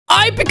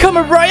I become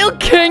a royal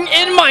king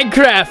in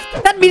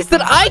Minecraft. That means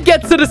that I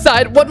get to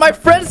decide what my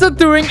friends are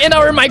doing in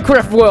our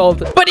Minecraft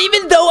world. But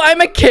even though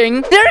I'm a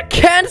king, there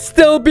can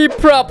still be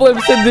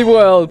problems in the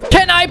world.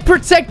 Can I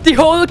protect the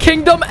whole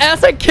kingdom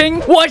as a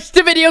king? Watch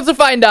the video to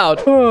find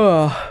out.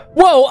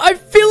 Whoa, I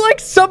feel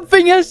like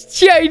something has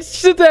changed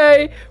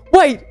today.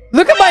 Wait,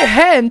 look at my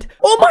hand.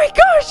 Oh my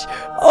gosh.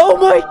 Oh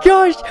my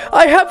gosh.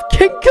 I have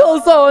king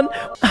clothes on.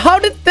 How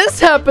did this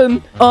happen?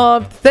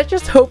 Did that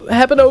just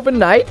happen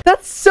overnight?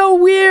 That's so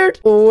weird.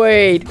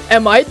 Wait,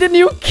 am I the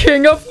new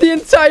king of the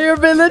entire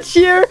village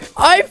here?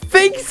 I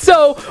think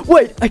so.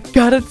 Wait, I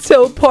gotta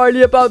tell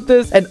Parley about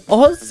this. And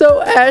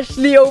also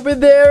Ashley over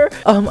there.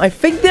 I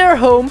think they're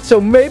home. So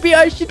maybe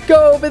I should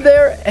go over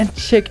there and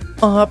check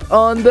up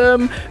on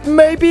them.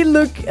 Maybe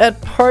look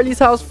at Parley's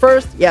house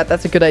first. Yeah,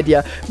 that's a good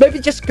idea. Maybe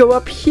just go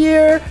up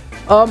here.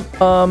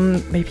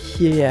 Maybe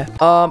here, yeah.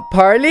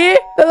 Parley?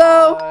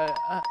 Hello?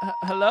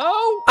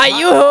 Hello? Are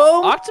you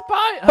home? Octopi?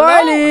 Hello?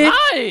 Parley?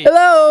 Hi.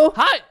 Hello?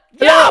 Hi.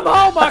 Yeah, I'm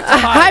home, Octopi.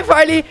 Hi,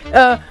 Parley.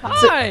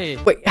 Hi.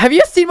 Wait, have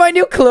you seen my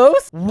new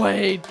clothes?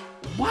 Wait,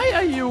 why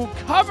are you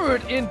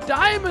covered in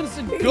diamonds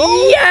and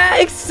gold? Yeah,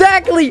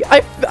 exactly.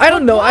 I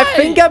don't know. Why? I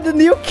think I'm the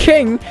new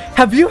king.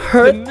 Have you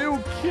heard? The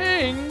new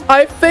king?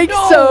 I think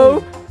No.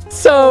 so.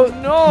 So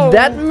No.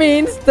 that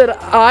means that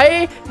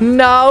I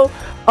now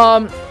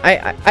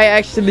I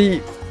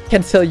actually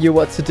can tell you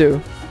what to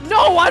do.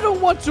 No, I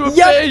don't want to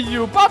obey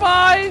you.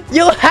 Bye-bye.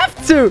 You'll have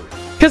to,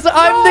 because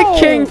I'm the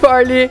king,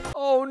 Parley.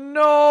 Oh,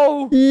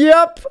 no.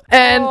 Yep.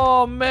 And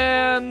oh,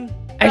 man.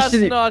 That's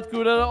actually, not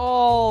good at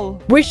all.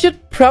 we should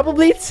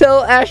probably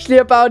tell Ashley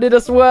about it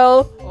as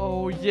well.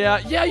 Oh, yeah.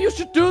 Yeah, you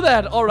should do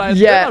that. All right.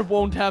 Yeah. Then I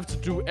won't have to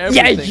do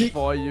everything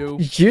for you.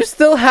 You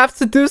still have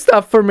to do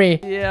stuff for me.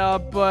 Yeah,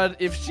 but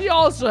if she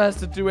also has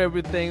to do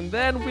everything,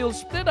 then we'll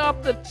split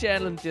up the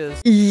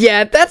challenges.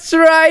 Yeah, that's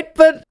right.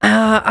 But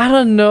I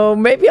don't know.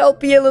 Maybe I'll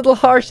be a little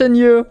harsh on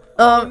you.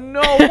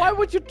 No, why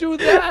would you do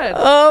that?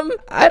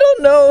 I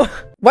don't know.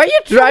 Why are you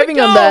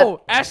driving on that?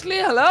 Ashley,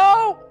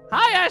 hello?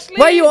 Hi, Ashley.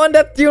 Why are you on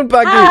that dune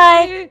buggy?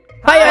 Hi.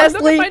 Hi,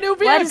 Ashley. Look at my new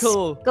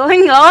vehicle. What is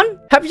going on?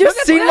 Have you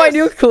seen my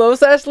new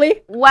clothes,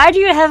 Ashley? Why do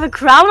you have a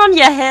crown on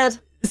your head?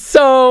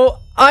 So,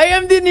 I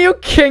am the new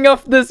king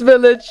of this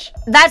village.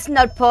 That's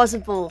not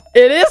possible.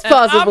 It is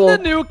possible. I'm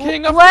the new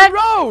king of What? the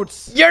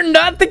roads. You're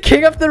not the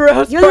king of the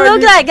roads, You Parley.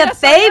 look like a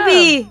Yes, I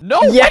baby. am.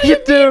 No, Yeah, what do you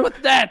you do. mean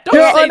with that? Don't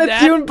You're say on a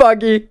that. dune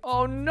buggy.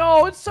 Oh,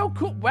 no, it's so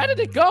cool. Where did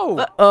it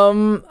go?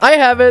 I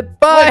have it.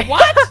 Bye. Wait,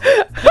 what?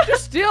 Did you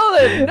steal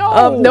it?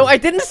 No. No, I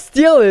didn't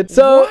steal it.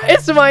 So, What?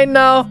 it's mine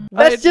now.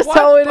 That's Wait, just what?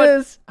 how it But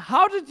is.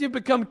 How did you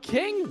become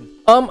king?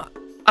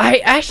 I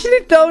actually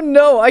don't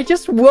know. I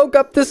just woke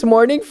up this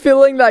morning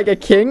feeling like a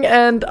king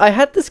and I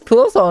had this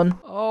clothes on.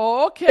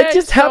 Oh, okay. It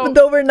just happened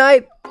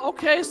overnight.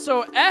 Okay,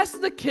 so as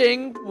the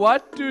king,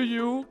 what do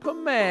you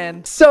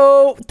command?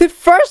 So, the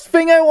first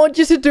thing I want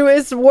you to do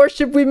is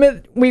worship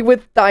me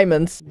with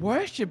diamonds.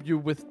 Worship you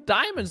with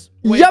diamonds?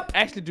 Wait, Yup.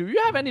 actually, do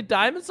you have any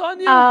diamonds on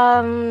you?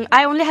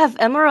 I only have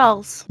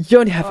emeralds. You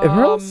only have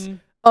emeralds?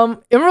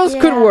 Emeralds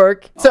could Yeah.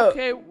 work. So,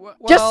 okay,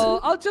 well,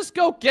 I'll just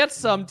go get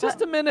some.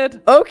 Just a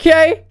minute.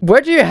 okay. Where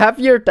do you have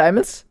your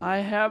diamonds? I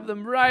have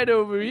them right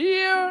over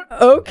here.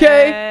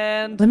 Okay.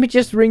 And Let me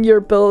just ring your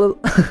bell.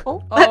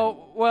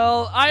 oh,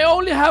 well, I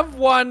only have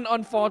one,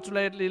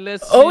 unfortunately.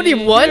 Let's see. Only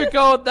one? Here you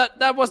go.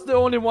 That was the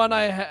only one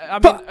I had. I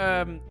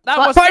mean, that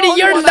was Party, the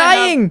only you're one I have.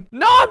 lying.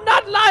 No, I'm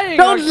not lying.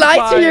 Don't lie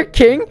to Octopi. your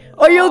king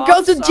or you'll go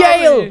I'm to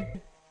jail. sorry.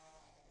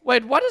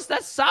 Wait, what is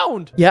that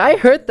sound? Yeah, I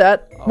heard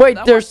that. Oh, Wait,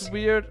 that there was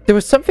weird.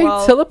 was something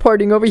Well-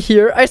 teleporting over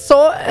here. I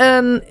saw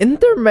an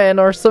Enderman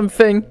or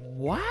something.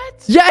 What?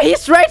 Yeah,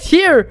 he's right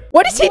here.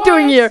 What is he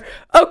doing What? here?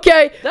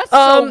 Okay. That's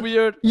so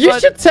weird. You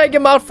but- should take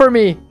him out for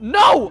me.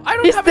 No, I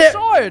don't He's have there. a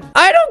sword.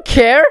 I don't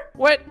care.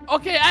 Wait,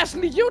 okay,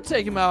 Ashley, you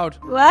take him out.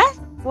 What?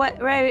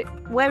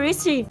 Where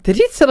is he? Did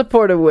he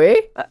teleport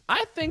away?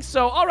 I think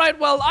so. All right,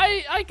 well,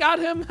 I got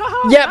him.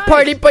 Yeah, Nice.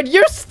 Party, but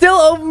you're still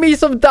owing me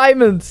some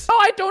diamonds. No,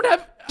 I don't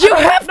have. You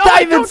have no,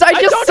 diamonds. I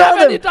just don't saw have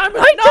them. any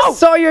diamonds. I no. just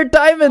saw your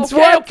diamonds.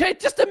 Okay, What? okay,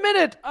 just a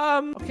minute.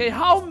 Okay,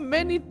 how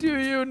many do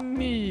you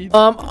need?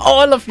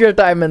 All of your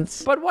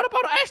diamonds. But what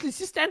about Ashley?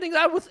 She's standing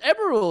there with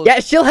emeralds. Yeah,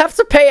 she'll have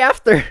to pay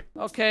after.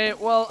 Okay,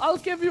 well, I'll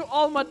give you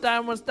all my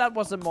diamonds. That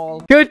was them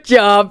all. Good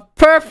job.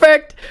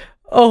 Perfect.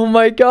 Oh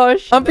my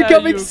gosh. I'm There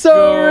becoming you so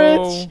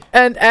go. rich.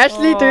 And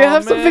Ashley, do you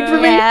have something for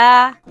me?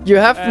 Yeah. You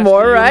have Ashley,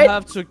 more, you'll right?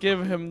 have to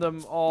give him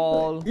them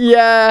all.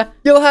 Yeah,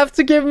 you'll have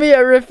to give me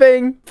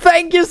everything.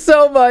 Thank you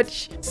so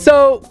much.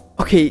 So,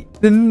 okay,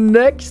 the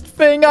next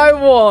thing I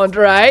want,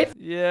 right,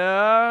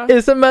 Yeah.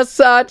 is a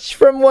massage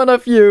from one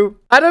of you.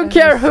 I don't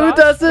care who Massage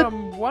does it.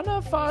 From one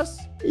of us.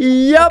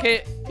 Yup.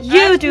 Okay. You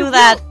Ashley, do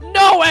that.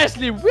 No,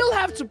 Ashley, we'll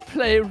have to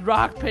play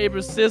rock,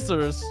 paper,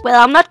 scissors. Well,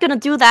 I'm not gonna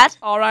do that.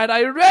 All right, are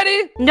you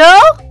ready? No?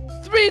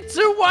 3,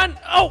 2, 1.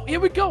 Oh, here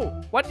we go.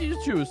 What did you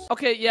choose?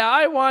 Okay, yeah,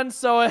 I won,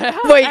 so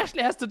Wait.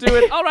 Ashley has to do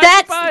it. All right,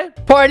 That's-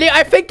 goodbye. Parley,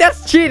 I think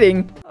that's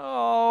cheating.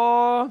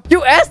 Oh,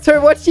 You asked her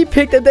what she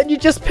picked and then you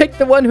just picked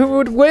the one who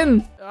would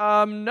win.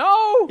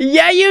 No.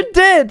 Yeah, you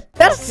did.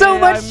 That's so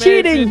Okay, much I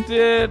cheating. maybe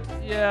did.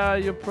 Yeah,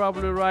 you're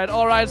probably right.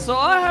 All right, so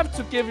I have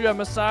to give you a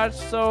massage.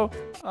 So.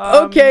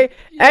 Okay,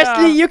 yeah.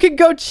 Ashley, you can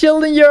go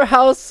chill in your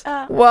house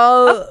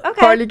while okay.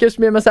 Parley gives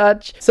me a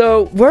massage.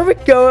 So, where are we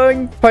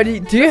going? Parley,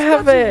 do you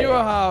have Go to a...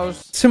 your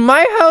house. To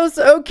my house?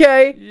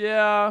 Okay.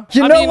 Yeah.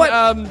 You I know mean,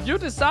 what? you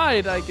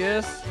decide, I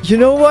guess. You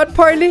know what,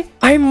 Parley?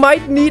 I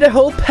might need a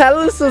whole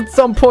palace at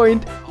some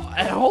point.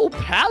 A whole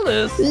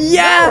palace?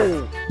 Yeah.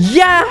 No.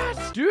 Yeah.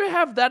 Do you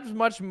have that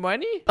much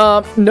money?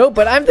 No,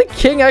 but I'm the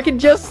king. I can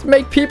just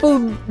make people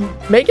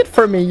make it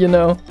for me, you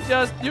know.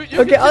 Just you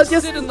Okay, can I'll just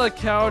just sit on the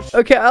couch.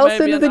 Okay, I'll maybe,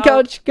 sit on and the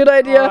couch. Good All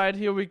idea. right,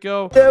 here we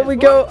go. There we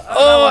go.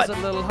 Oh, that was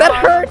a little that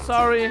hard. hurt. I'm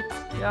sorry.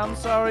 Yeah, I'm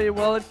sorry.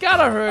 Well, it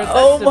gotta hurt. That's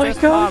Oh the my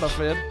best part gosh.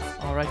 of it.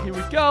 All right, here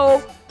we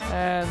go.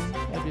 And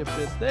maybe a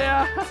bit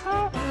there.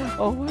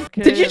 Oh,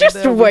 okay. Did you just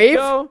there we wave?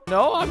 go.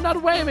 No, I'm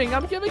not waving.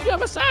 I'm giving you a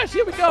massage.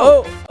 Here we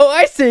go. Oh,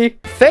 I see.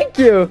 Thank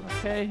you.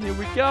 Okay, here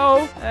we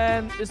go.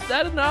 And is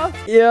that enough?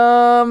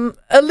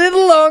 A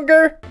little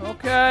longer.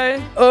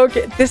 Okay.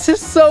 Okay, this is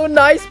so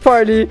nice,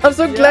 Parley. I'm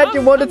so glad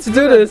you wanted to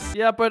do this.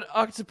 Yeah, but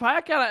Octopi,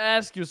 I gotta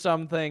ask you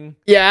something.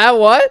 Yeah,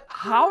 what?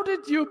 How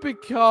did you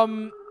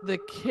become the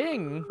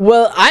king?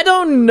 Well, I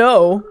don't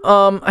know.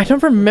 I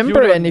don't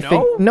remember don't anything.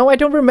 know? No, I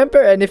don't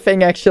remember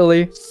anything,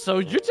 actually. So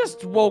you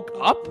just woke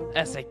up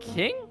as a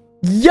king?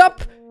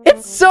 Yup.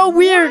 It's so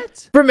weird.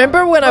 What?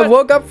 Remember when I But-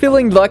 woke up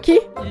feeling lucky?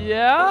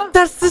 Yeah?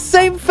 That's the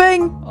same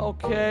thing.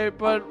 Okay,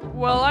 but,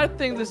 well, I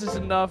think this is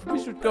enough. We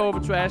should go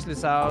over to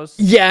Ashley's house.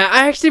 Yeah,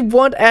 I actually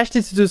want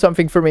Ashley to do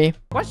something for me.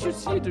 What should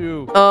she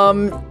do?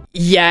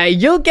 Yeah,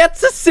 you'll get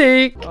to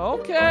see.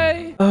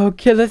 Okay.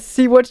 Okay, let's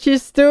see what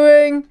she's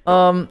doing.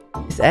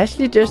 Is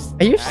Ashley just...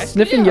 Are you Ashley,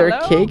 sniffing your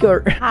hello? cake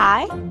or...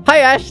 Hi. Hi,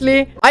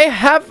 Ashley. I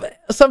have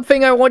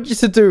something I want you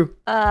to do.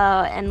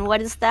 And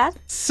what is that?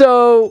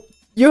 So,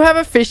 you have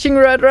a fishing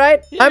rod,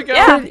 right? Here you go.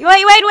 Yeah.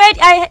 Wait.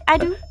 I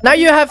do. Now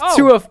you have Oh.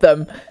 2 of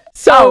them.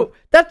 So,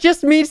 that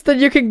just means that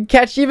you can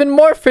catch even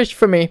more fish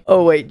for me.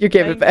 Oh, wait, you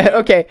gave it Thank back. you.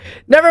 Okay,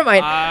 never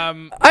mind.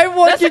 I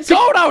want There's you a to...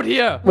 goat out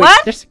here. Wait,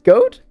 What? there's a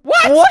goat?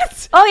 What?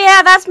 What? Oh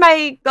yeah, that's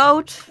my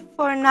goat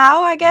for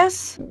now, I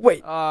guess.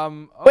 Wait,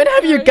 when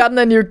have you okay. gotten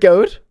a new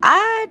goat?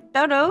 I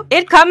don't know.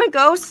 It come and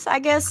goes, I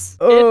guess.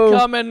 Oh, It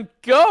come and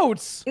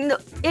goats. No,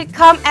 it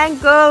come and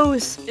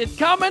goes. It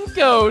come and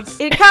goats.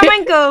 It come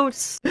and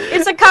goes.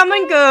 It's a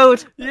common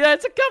goat. Yeah,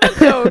 it's a come and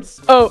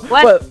goats. oh,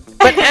 What? well,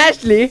 but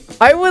Ashley,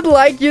 I would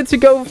like you to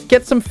go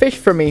get some fish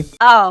for me.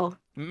 Oh.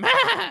 Meh.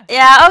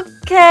 Yeah,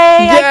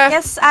 okay. Yeah. I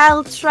guess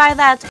I'll try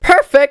that.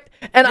 Perfect.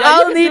 And Yeah, you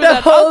I'll can need do a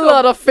that. whole I'll go-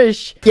 lot of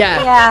fish.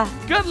 Yeah. Yeah.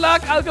 Good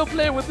luck. I'll go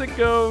play with the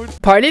goat.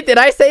 Party, did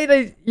I say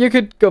that you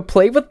could go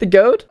play with the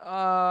goat?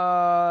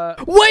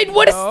 Wait,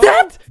 what is no.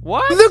 that?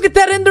 What? Look at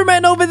that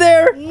Enderman over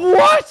there.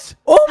 What?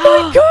 Oh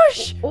my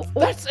gosh.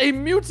 That's a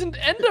mutant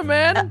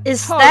Enderman.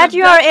 Is How that did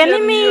your get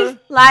enemy? here?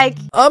 Like,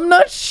 I'm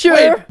not sure.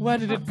 Wait, where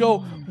did it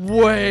go?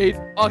 Wait,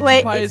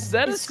 Octopi, Wait, is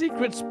that a it's-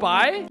 secret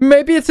spy?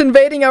 Maybe it's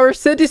invading our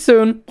city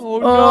soon. Oh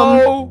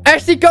no.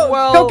 Actually, go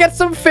Well- get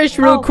some fish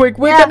real Oh, quick.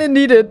 We're yeah. gonna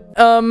need it.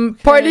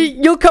 Party,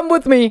 you'll come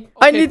with me.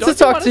 I Okay, need to don't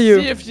talk wanna to you.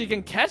 See if she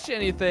can catch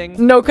anything.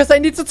 No, because I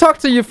need to talk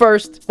to you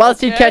first while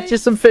she Okay.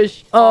 catches some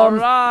fish. All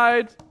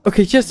right.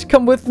 Okay, just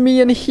come with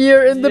me in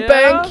here in the Yeah.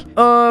 bank.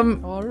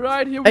 All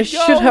right, here we I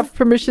go. should have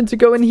permission to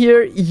go in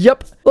here.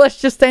 Yup. Let's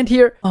just stand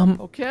here.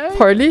 Okay.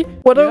 Parley,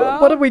 what Yeah?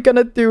 are we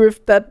gonna do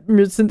if that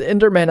mutant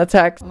Enderman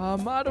attacks?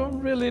 I don't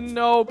really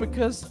know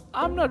because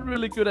I'm not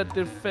really good at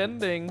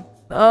defending.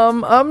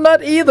 I'm not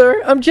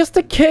either. I'm just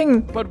a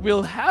king. But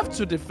we'll have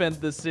to defend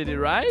the city,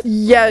 right?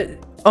 Yeah.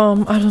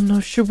 I don't know.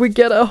 Should we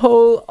get a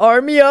whole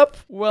army up?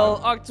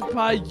 Well,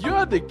 Octopi,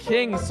 you're the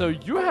king, so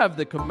you have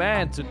the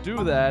command to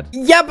do that.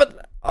 Yeah, but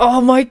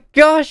oh my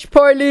gosh,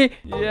 Parley.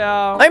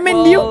 Yeah. I'm a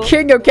new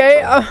king, okay?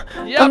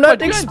 Yeah, I'm not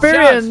but you're in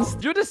experienced.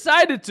 charge. You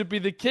decided to be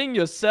the king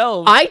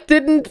yourself. I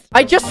didn't.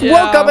 I just Yeah.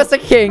 woke up as a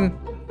king.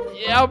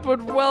 Yeah,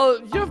 but well,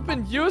 you've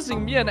been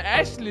using me and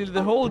Ashley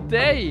the whole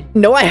day.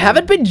 No, I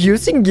haven't been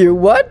using you.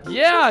 What?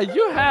 Yeah,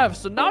 you have.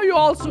 So now you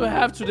also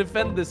have to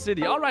defend the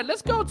city. All right,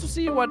 let's go to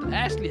see what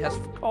Ashley has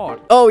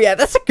caught. Oh, yeah,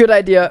 that's a good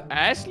idea.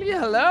 Ashley,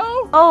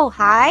 hello? oh,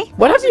 hi.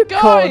 What How's have you it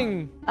caught?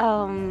 going?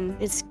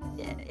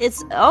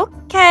 It's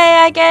okay,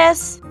 I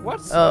guess.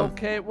 What's Um,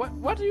 okay?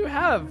 What do you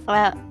have?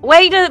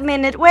 Wait a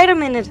minute.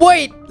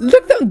 Wait,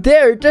 look down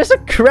there. There's a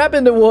crab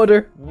in the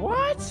water.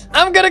 What?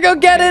 I'm gonna go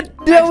get it.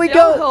 There we Ashley,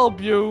 I'll go.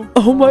 help you.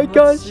 Oh my Let's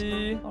gosh.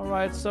 see. All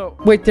right, so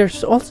Wait,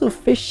 there's also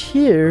fish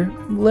here.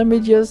 Let me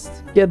just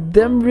get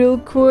them real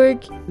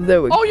quick.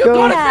 There we oh, you go.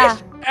 got Yeah. a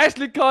fish.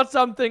 Ashley caught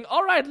something.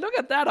 All right, look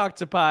at that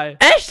octopi.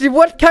 Ashley,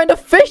 what kind of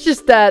fish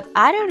is that?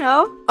 I don't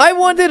know. I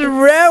wanted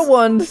rare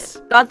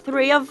ones. Got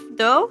 3 of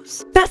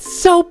those. That's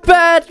so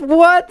bad.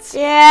 What?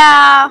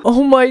 Yeah.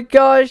 Oh my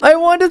gosh. I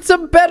wanted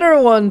some better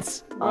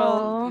ones.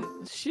 Well,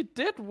 she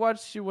did what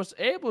she was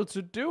able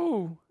to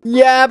do.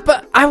 Yeah,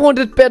 but I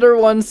wanted better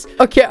ones.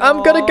 Okay,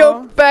 I'm gonna go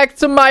Aw. back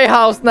to my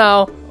house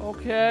now.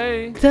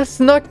 Okay. That's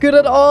not good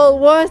at all.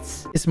 What?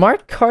 Is my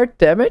card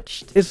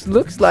damaged? It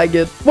looks like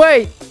it.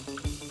 Wait.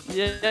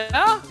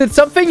 Yeah? Did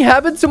something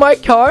happen to my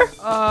car?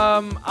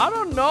 I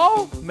don't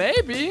know.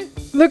 Maybe.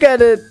 Look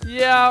at it.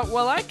 Yeah,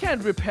 well, I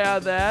can't repair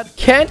that.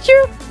 Can't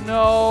you?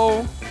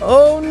 No.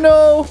 Oh,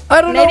 no.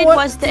 I don't Maybe know it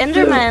what was the to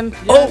do. Enderman.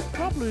 Yeah, it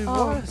probably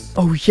was.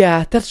 Oh,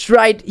 yeah, that's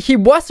right. He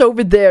was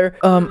over there.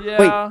 Yeah.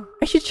 Wait,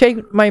 I should check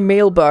my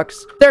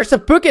mailbox. There's a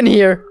book in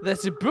here.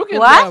 There's a book in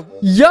What? there.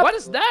 Yup. What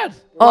is that?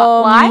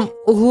 Why?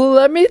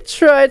 Let me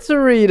try to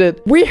read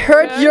it. We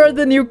heard Okay. you're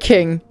the new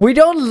king. We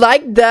don't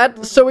like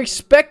that, so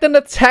expect an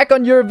attack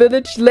on your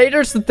village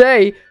later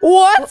today.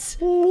 What?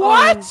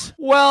 What?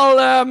 Well,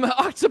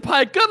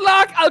 Octopi, good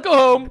luck. I'll go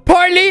home.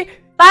 Parley,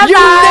 Bye-bye. you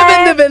live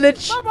in the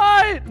village.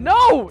 Bye-bye.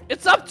 No,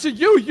 it's up to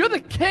you. You're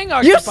the king,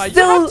 Octopi. You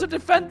still- have to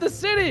defend the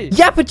city.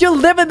 Yeah, but you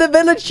live in the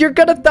village. You're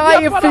gonna die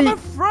Yeah, if but I'm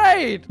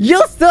afraid.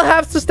 You'll still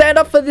have to stand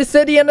up for the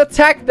city and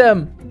attack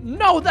them.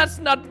 No, that's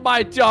not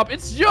my job.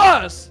 It's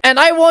yours. And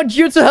I want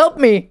you to help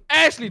me.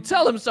 Ashley,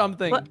 tell him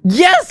something. What?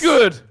 Yes!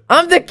 Good.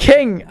 I'm the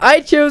king.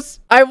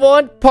 I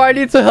want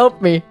Parley to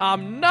help me.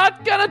 I'm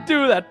not gonna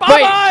do that. Wait.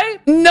 Bye-bye.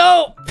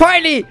 No,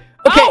 Parley.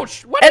 Okay,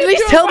 Ouch, what at did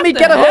least you- help what me the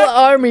get a whole heck?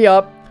 army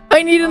up.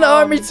 I need an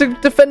army to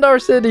defend our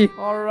city.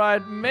 All right,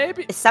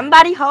 maybe. Is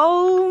somebody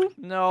home?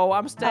 No,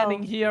 I'm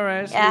standing here,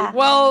 Ashley. Yeah.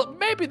 Well,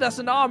 maybe there's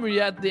an army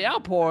at the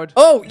airport.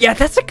 Oh, yeah,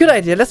 that's a good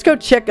idea. Let's go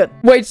check it.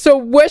 Wait, so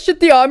where should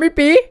the army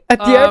be? At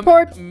the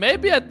airport?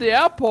 Maybe at the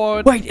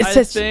airport. Wait, it I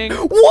says... think.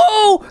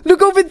 Whoa!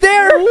 Look over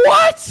there!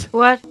 What?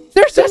 What?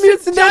 There's a There's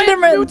mutant a giant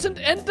Enderman! mutant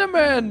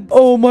Enderman.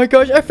 Oh my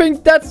gosh, I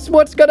think that's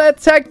what's gonna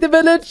attack the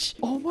village.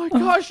 Oh my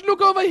gosh, look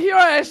over here,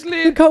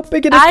 Ashley. Look how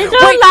big it is. I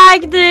don't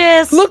Wait, like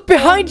this. look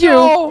behind you.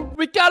 No,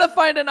 we gotta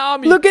find an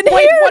army. Look in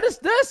Wait, here. what is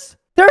this?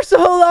 There's a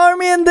whole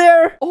army in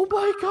there. Oh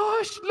my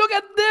gosh, look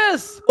at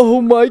this.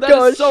 Oh my That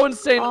gosh. is so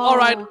insane. Oh. All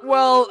right,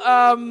 well,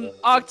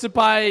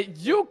 Octopi,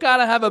 you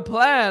gotta have a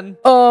plan.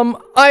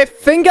 I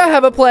think I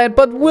have a plan,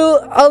 but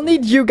I'll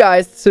need you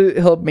guys to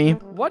help me.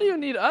 What do you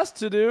need us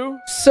to do?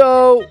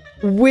 So,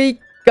 we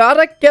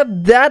gotta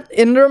get that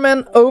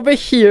Enderman over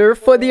here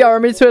for the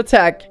army to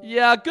attack.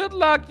 Yeah, good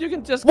luck. You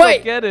can just Wait.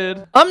 go get it.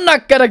 I'm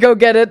not gonna go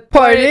get it,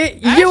 Party.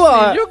 Wait, You Ashley,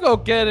 are. You go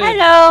get it.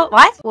 Hello.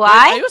 What? Are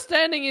Why? you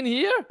standing in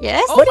here?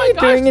 Yes. Oh What my are you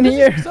gosh, doing in this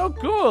here? is so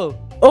cool.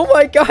 Oh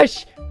my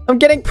gosh. I'm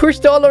getting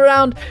pushed all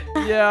around.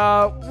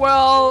 Yeah,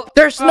 well...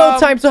 There's no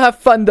time to have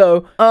fun,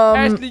 though.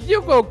 Ashley,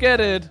 you go get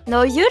it.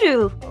 No, you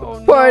do. Oh,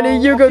 no. Party,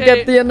 you go Okay,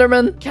 get the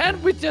Enderman.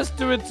 Can't we just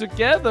do it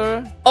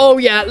together? Oh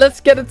yeah, let's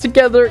get it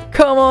together.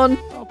 Come on.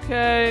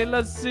 Okay,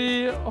 let's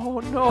see. Oh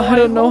no, I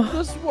don't know. hope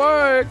this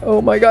works.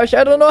 Oh my gosh,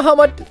 I don't know how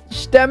much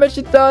damage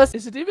it does.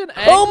 Is it even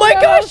angry Oh my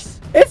at gosh, us?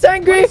 it's What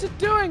angry. is it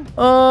doing?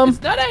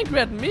 It's not angry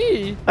at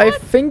me. I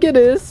think it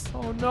is.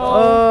 Oh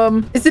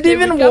no. Is it Okay,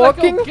 even we gotta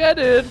walking? Go get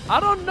it. I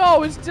don't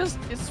know. It's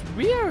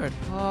weird.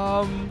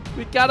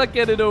 We gotta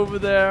get it over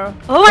there.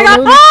 Oh my god.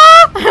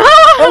 Oh.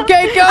 Ah!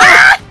 Okay, go.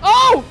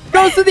 Oh!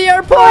 Go to the Oh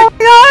airport. my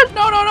god.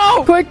 No, no,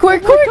 no! Quick,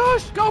 quick, Oh my quick.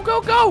 gosh! Go,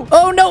 go, go!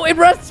 Oh no, it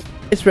runs.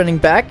 It's running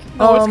back.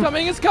 No, it's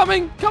coming, it's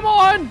coming! Come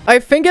on! I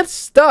think it's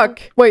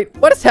stuck. Wait,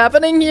 what is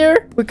happening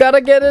here? We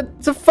gotta get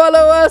it to follow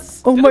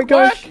us. Oh Did my it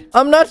gosh. work?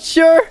 I'm not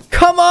sure.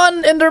 Come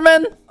on,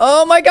 Enderman.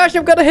 Oh my gosh,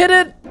 I'm gonna hit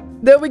it.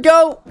 There we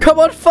go. Come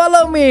on,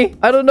 follow me.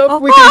 I don't know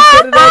if we can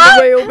get it all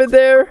the way over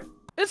there.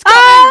 It's coming!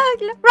 Ah,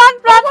 run, run,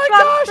 Oh my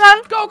run, gosh!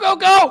 run. Go, go,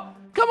 go!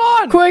 Come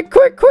on! Quick,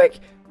 quick, quick.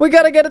 We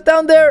gotta get it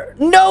down there.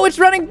 No, it's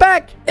running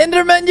back.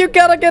 Enderman, you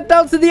gotta get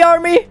down to the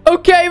army.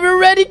 Okay, we're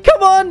ready.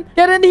 Come on.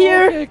 Get in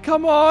here. Okay,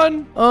 come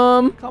on!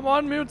 Come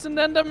on, Mutant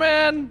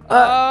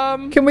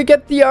Enderman! Can we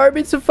get the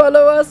army to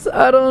follow us?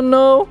 I don't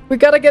know. We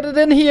gotta get it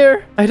in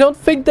here. I don't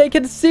think they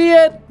can see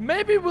it.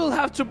 Maybe we'll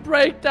have to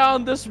break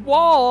down this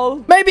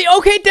wall. Maybe.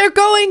 Okay, they're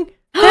going.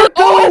 They're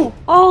going.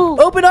 Oh!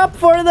 Oh. Open up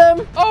for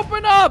them.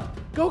 Open up!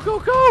 Go, go,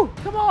 go!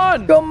 Come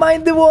on! Go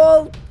mine the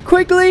wall.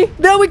 Quickly.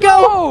 There we go.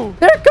 Go!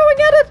 They're going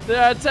at it.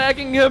 They're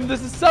attacking him.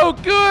 This is so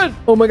good.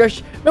 Oh my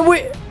gosh. No,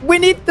 we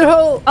need the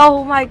whole...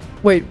 Oh my.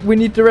 Wait, we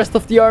need the rest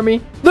of the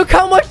army. Look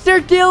how much they're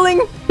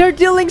dealing. They're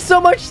dealing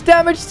so much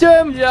damage to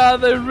him. Yeah,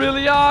 they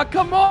really are.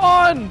 Come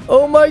on.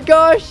 Oh my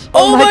gosh.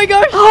 Oh my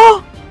gosh.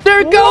 Oh.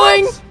 They're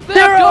going. What?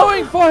 They're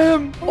going for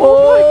him.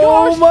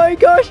 Oh my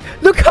gosh.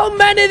 Look how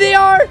many they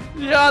are.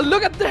 Yeah,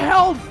 look at the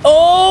health.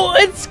 Oh,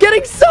 it's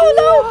getting so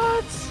low.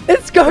 What?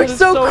 It's going That is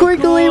so so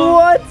quickly. cool.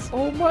 What?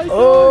 Oh my gosh.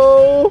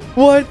 Oh,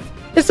 what?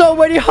 It's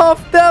already half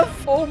death.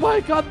 Oh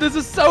my god, this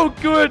is so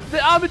good. The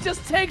army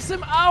just takes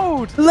him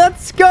out.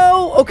 Let's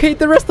go. Okay,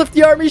 the rest of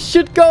the army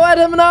should go at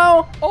him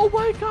now. Oh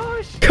my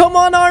gosh. Come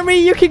on, army.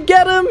 You can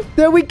get him.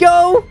 There we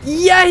go.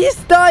 Yeah, he's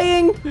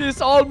dying.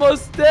 He's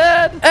almost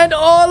dead. And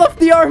all of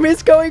the army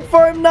is going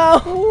for him now.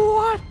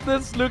 What?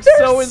 This looks There's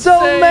so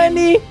insane.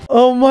 many.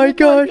 Oh my Oh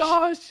gosh. my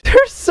gosh.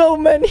 There's so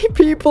many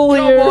people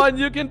Come here. on,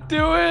 you can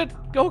do it.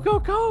 Go, go,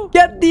 go.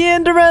 Get the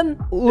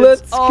Enderman.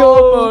 Let's It's go.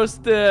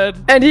 almost dead.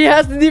 And he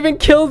hasn't even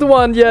killed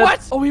one yet.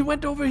 What? Oh, he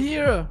went over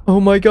here. Oh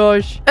my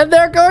gosh. And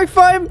they're going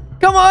for him.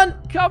 Come on.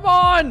 Come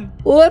on.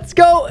 Let's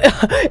go.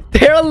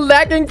 They're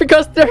lagging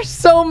because there's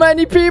so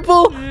many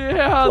people.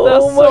 Yeah,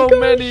 there's Oh my so gosh.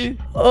 many. This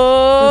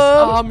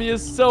army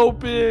is so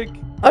big.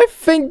 I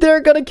think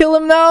they're gonna kill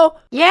him now.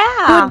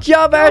 Yeah. Good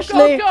job,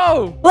 Ashley.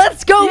 Go.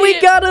 Let's go. We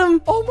got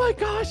him. Oh my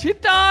gosh, he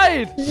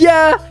died.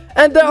 Yeah.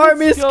 And the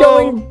army is go.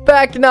 going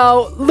back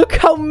now. Look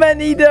how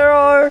many there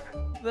are.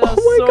 There's Oh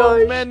my so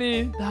gosh.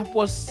 many. That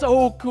was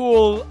so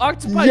cool.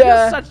 Octopi, Yeah.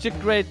 you're such a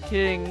great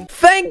king.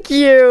 Thank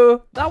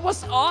you. That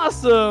was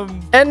awesome.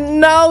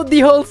 And now the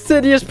whole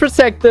city is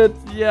protected.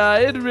 Yeah,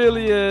 it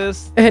really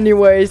is.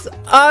 Anyways,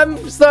 I'm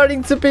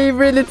starting to be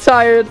really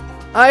tired.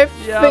 I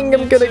Yeah, think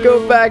I'm me gonna go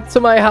too. back to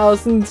my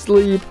house and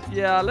sleep.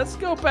 Yeah, let's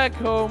go back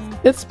home.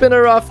 It's been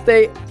a rough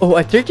day. Oh,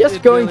 are they just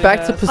It going really back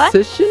to has. What?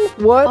 position?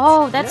 What?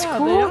 Oh, that's Yeah,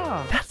 cool. They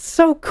are. That's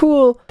so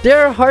cool.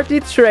 They're hardly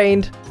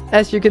trained,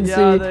 as you can Yeah,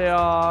 see. they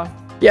are.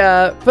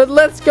 Yeah, but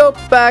let's go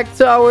back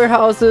to our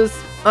houses.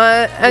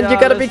 And you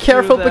Yeah, gotta be let's do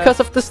careful that. because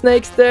of the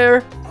snakes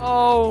there.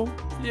 Oh,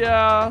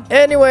 yeah.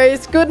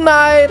 Anyways, good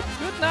night.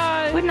 Good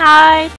night. Good night.